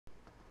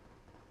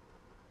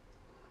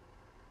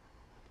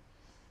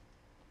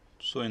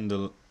So in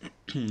the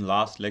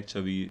last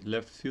lecture, we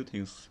left few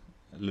things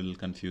a little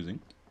confusing.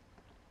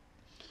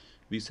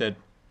 We said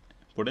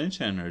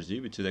potential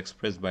energy, which is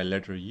expressed by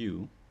letter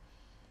U,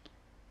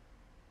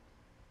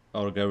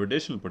 or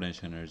gravitational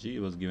potential energy,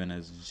 was given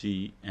as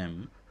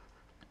Gm.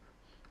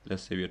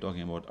 Let's say we are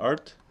talking about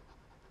Earth.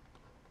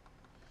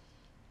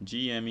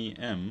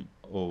 Gmem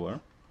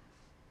over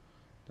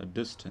the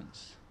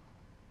distance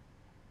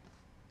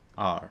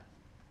r.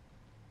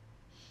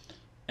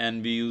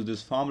 And we use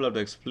this formula to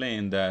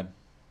explain that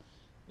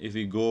if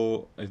we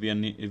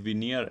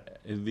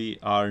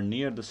are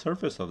near the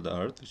surface of the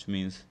Earth, which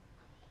means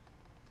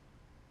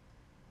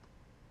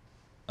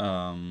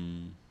I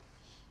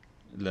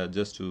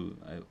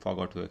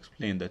forgot to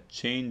explain that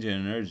change in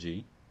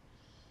energy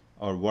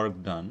or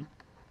work done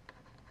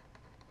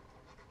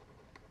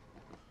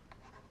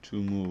to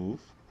move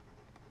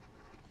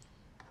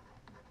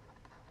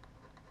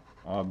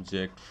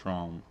object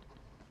from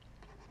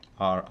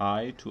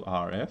Ri to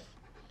Rf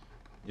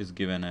is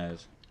given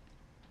as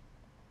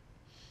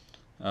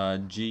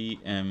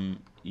Gmem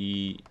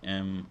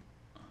in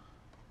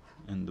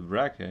the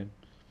bracket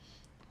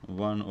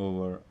 1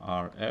 over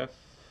Rf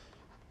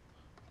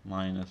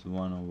minus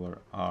 1 over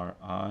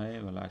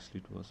Ri. Well, actually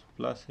it was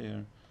plus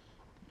here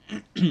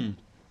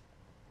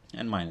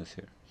and minus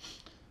here,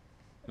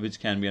 which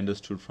can be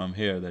understood from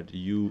here that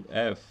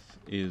Uf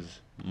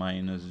is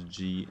minus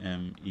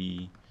Gmem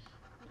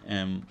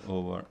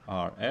over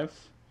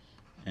Rf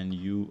and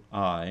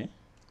Ui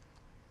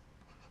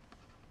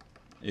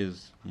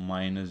is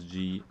minus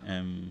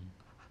Gmem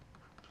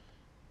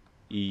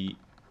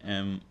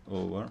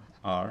over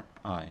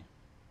Ri.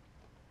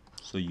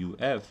 So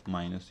Uf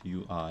minus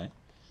Ui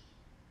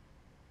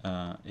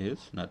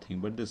is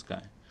nothing but this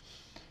guy.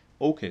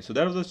 Okay, so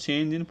that was a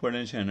change in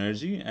potential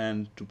energy,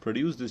 and to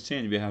produce this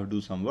change we have to do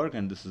some work,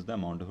 and this is the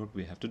amount of work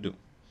we have to do.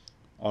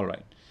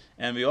 Alright,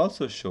 and we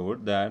also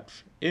showed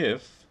that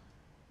if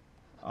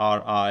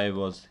Ri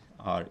was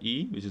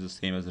Re, which is the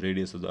same as the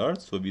radius of the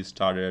Earth, so we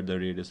started at the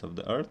radius of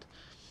the Earth,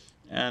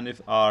 and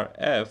if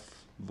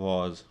Rf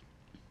was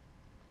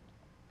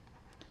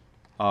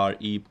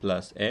Re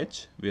plus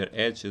h, where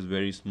h is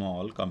very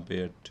small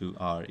compared to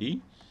Re,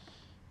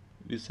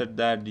 we said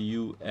that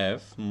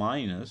Uf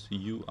minus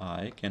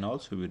Ui can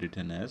also be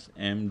written as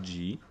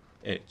Mgh.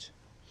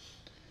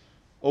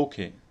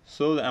 Okay,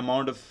 so the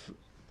amount of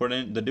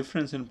the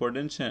difference in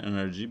potential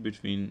energy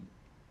between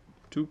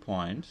 2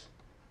 points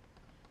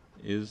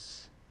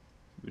is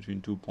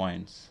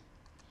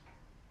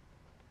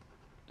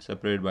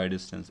separated by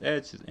distance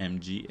h is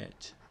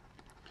Mgh.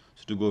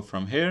 So to go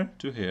from here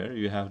to here,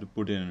 you have to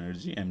put in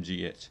energy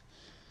Mgh.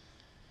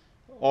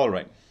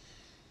 Alright.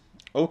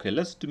 Okay,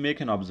 let's make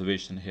an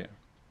observation here.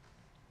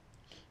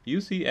 You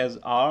see, as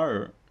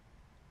r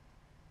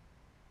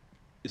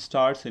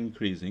starts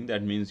increasing,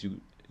 that means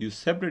you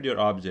separate your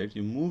object,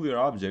 you move your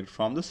object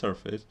from the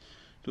surface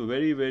to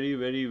very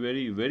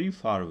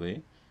far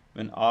away.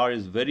 When r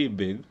is very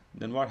big,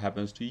 then what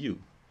happens to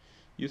u?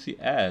 You see,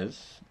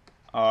 as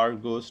r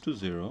goes to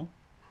 0,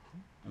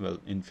 well,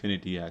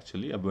 infinity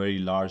actually, a very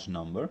large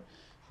number,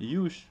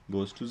 u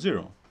goes to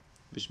 0,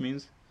 which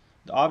means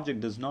the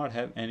object does not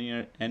have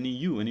any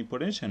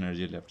potential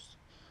energy left.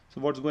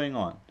 So what's going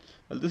on?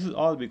 Well, this is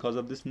all because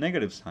of this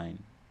negative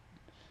sign,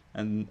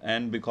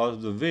 and because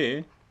of the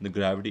way the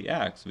gravity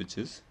acts, which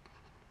is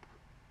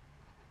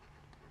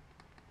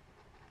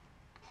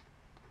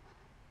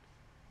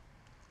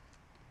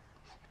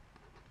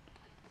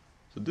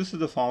so this is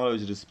the formula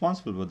which is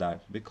responsible for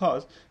that,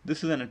 because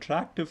this is an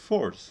attractive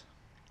force.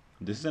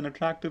 This is an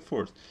attractive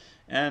force,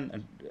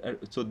 and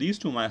so these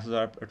two masses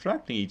are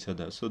attracting each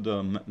other. So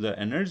the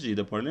energy,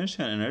 the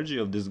potential energy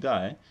of this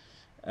guy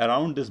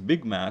around this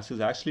big mass is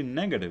actually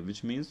negative,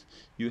 which means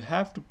you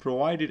have to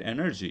provide it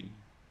energy.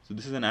 So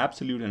this is an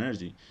absolute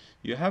energy.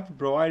 You have to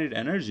provide it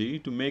energy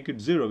to make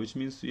it 0, which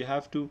means you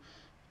have to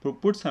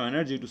put some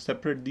energy to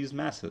separate these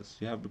masses.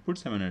 You have to put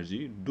some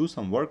energy, do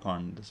some work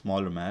on the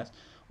smaller mass.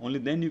 Only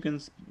then you can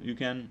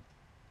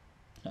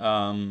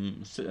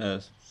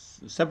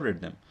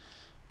separate them.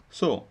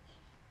 So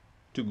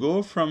to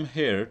go from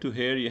here to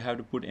here, you have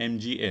to put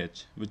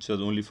Mgh, which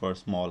is only for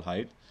small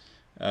heights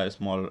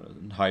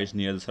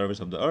near the surface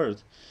of the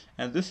Earth,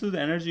 and this is the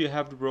energy you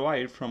have to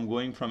provide from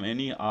going from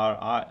any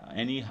height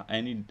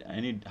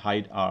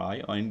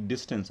Ri or any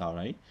distance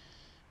Ri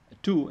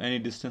to any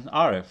distance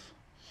Rf.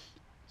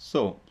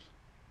 So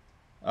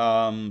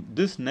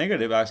this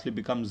negative actually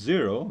becomes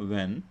 0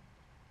 when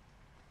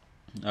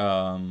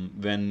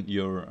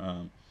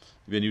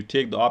you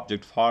take the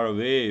object far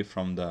away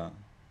from the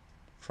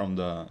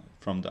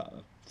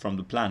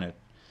planet.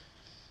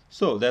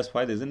 So that's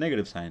why there's a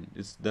negative sign.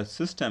 The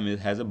system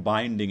has a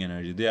binding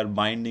energy. They are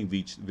binding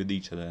with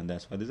each other, and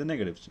that's why there's a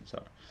negative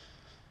sign.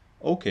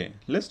 Okay,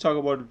 let's talk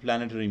about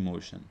planetary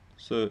motion.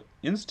 So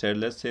instead,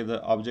 let's say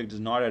the object is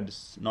not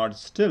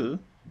still,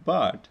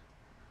 but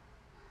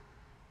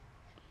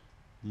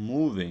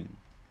moving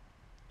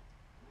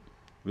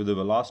with a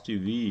velocity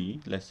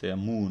v. Let's say a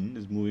moon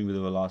is moving with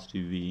a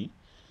velocity v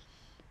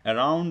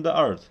around the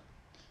Earth.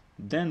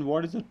 then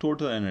what is the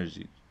total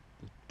energy?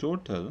 The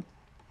total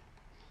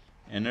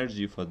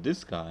energy for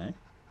this guy,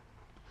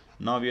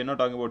 now we are not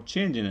talking about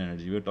change in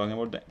energy, we are talking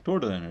about the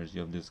total energy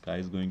of this guy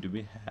is going to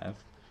be half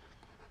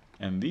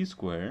mv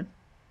squared,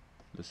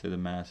 let's say the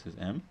mass is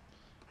m,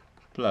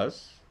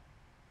 plus,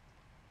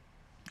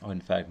 or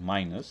in fact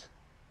minus,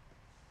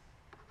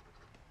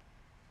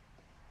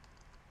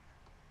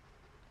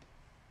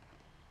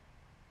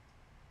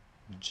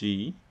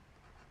 g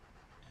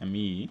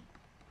me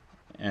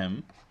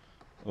m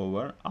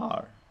over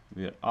r,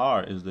 where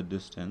r is the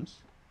distance,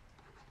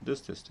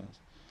 this distance.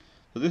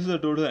 So this is the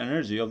total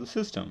energy of the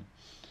system.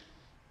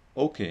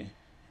 Okay,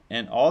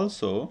 and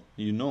also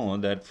you know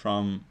that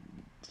from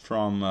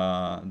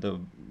the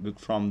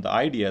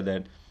idea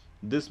that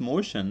this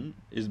motion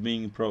is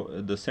being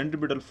the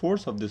centripetal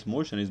force of this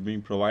motion is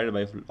being provided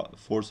by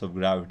force of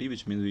gravity,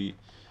 which means we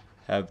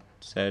have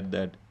said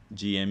that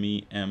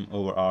gme m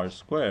over r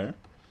square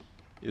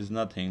is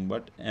nothing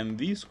but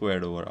mv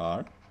squared over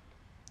r.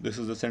 This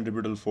is the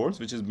centripetal force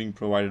which is being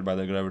provided by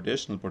the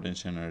gravitational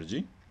potential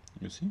energy,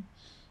 you see,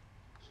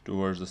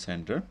 towards the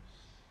center.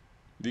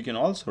 We can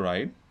also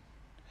write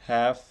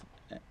half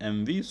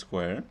mv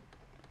squared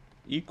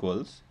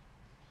equals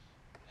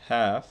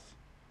half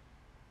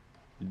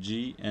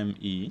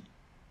gme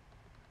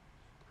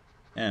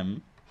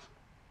m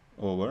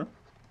over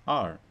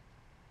r.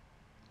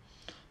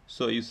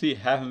 So you see,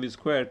 half mv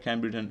squared can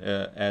be written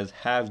as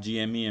half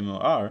gme m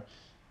over r,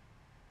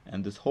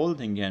 and this whole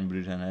thing can be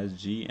written as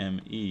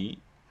gme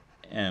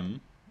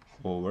m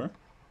over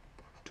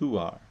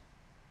 2r.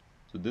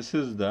 So this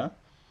is the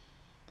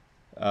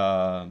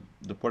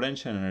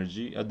potential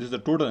energy, this is the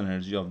total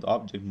energy of the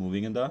object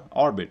moving in the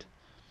orbit,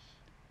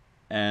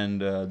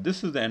 and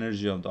this is the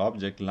energy of the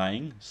object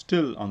lying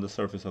still on the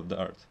surface of the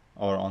earth,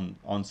 or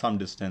on some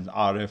distance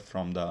rf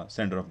from the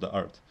center of the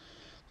earth.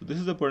 So this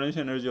is the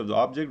potential energy of the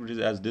object which is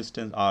as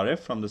distance rf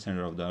from the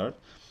center of the earth,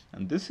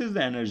 and this is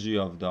the energy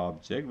of the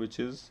object which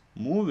is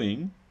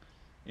moving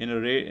in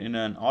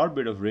an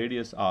orbit of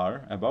radius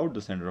r about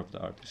the center of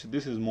the earth. So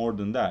this is more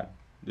than that.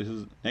 This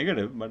is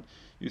negative, but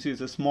you see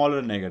it's a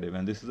smaller negative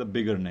and this is a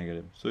bigger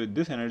negative. So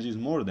this energy is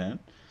more than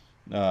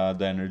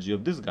the energy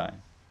of this guy.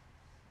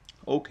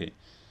 Okay,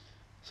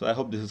 so I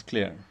hope this is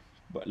clear.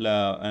 But,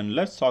 and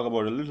let's talk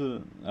about a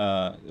little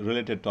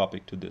related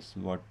topic to this,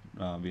 what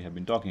we have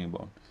been talking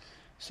about.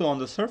 So on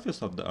the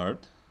surface of the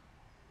earth,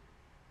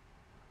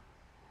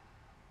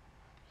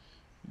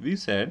 we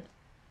said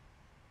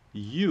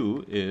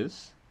U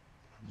is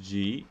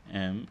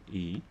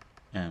gme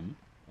m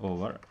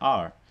over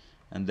r,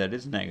 and that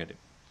is negative.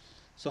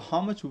 So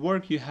how much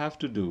work you have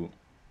to do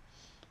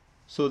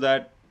so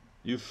that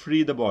you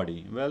free the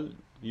body? Well,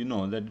 you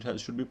know that it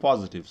should be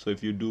positive. So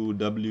if you do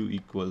W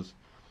equals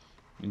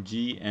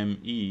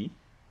gme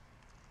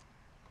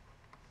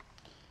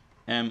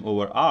m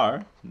over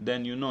r,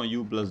 then you know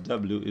U plus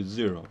W is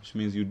 0, which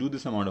means you do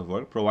this amount of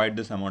work, provide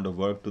this amount of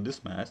work to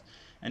this mass,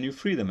 and you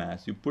free the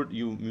mass.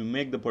 You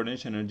make the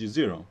potential energy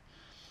 0.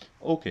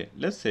 Okay,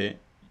 let's say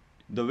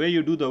the way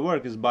you do the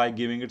work is by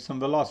giving it some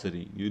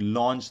velocity. You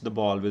launch the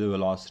ball with a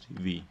velocity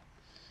v.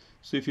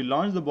 So if you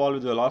launch the ball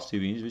with velocity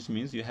v, which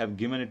means you have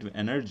given it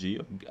energy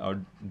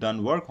or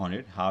done work on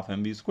it, half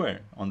mv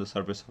squared on the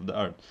surface of the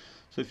earth.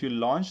 So if you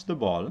launch the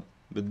ball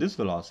with this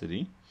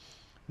velocity,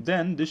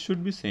 then this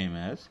should be same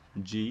as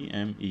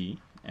gme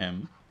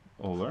m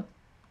over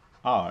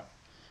r.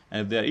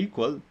 And if they are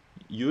equal,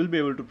 you will be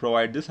able to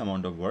provide this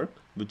amount of work,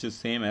 which is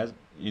same as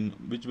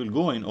which will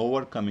go in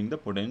overcoming the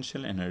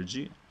potential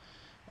energy,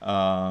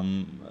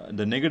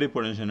 the negative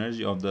potential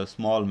energy of the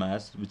small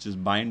mass which is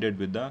binded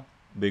with the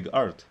big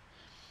earth.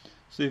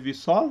 So if we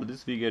solve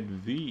this, we get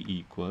v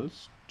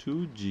equals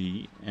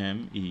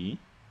 2gme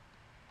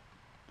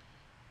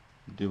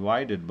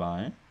divided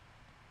by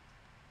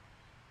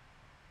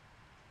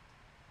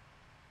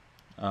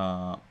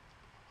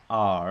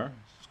r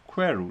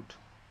square root.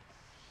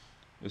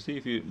 You see,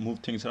 if you move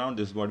things around,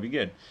 this is what we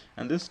get,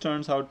 and this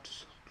turns out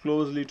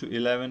closely to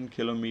 11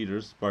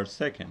 kilometers per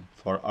second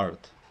for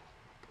Earth.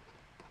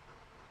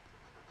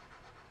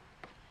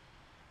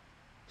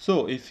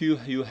 So if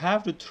you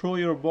have to throw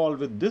your ball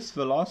with this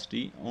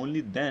velocity,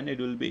 only then it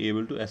will be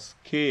able to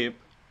escape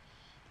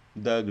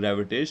the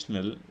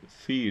gravitational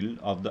field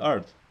of the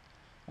Earth.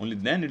 Only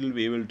then it will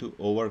be able to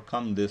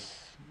overcome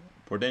this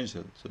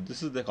potential. So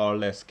this is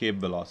called escape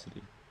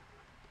velocity.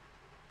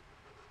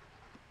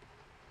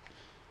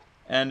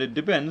 And it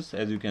depends,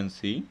 as you can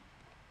see,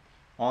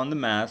 on the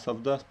mass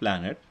of the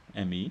planet,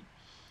 me,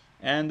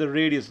 and the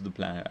radius of the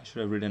planet. I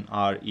should have written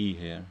re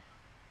here,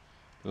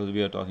 because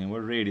we are talking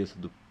about radius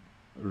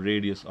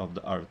of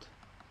the Earth.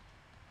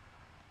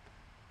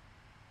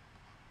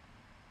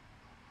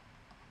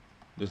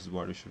 This is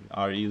what it should be.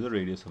 Re is the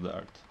radius of the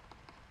Earth.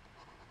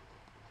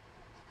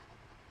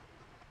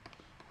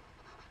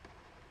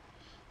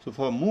 So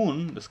for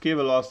Moon, the escape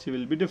velocity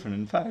will be different.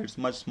 In fact, it's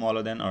much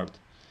smaller than Earth.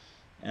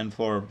 And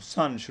for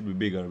Sun, it should be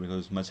bigger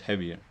because it's much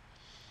heavier.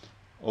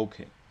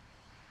 Okay.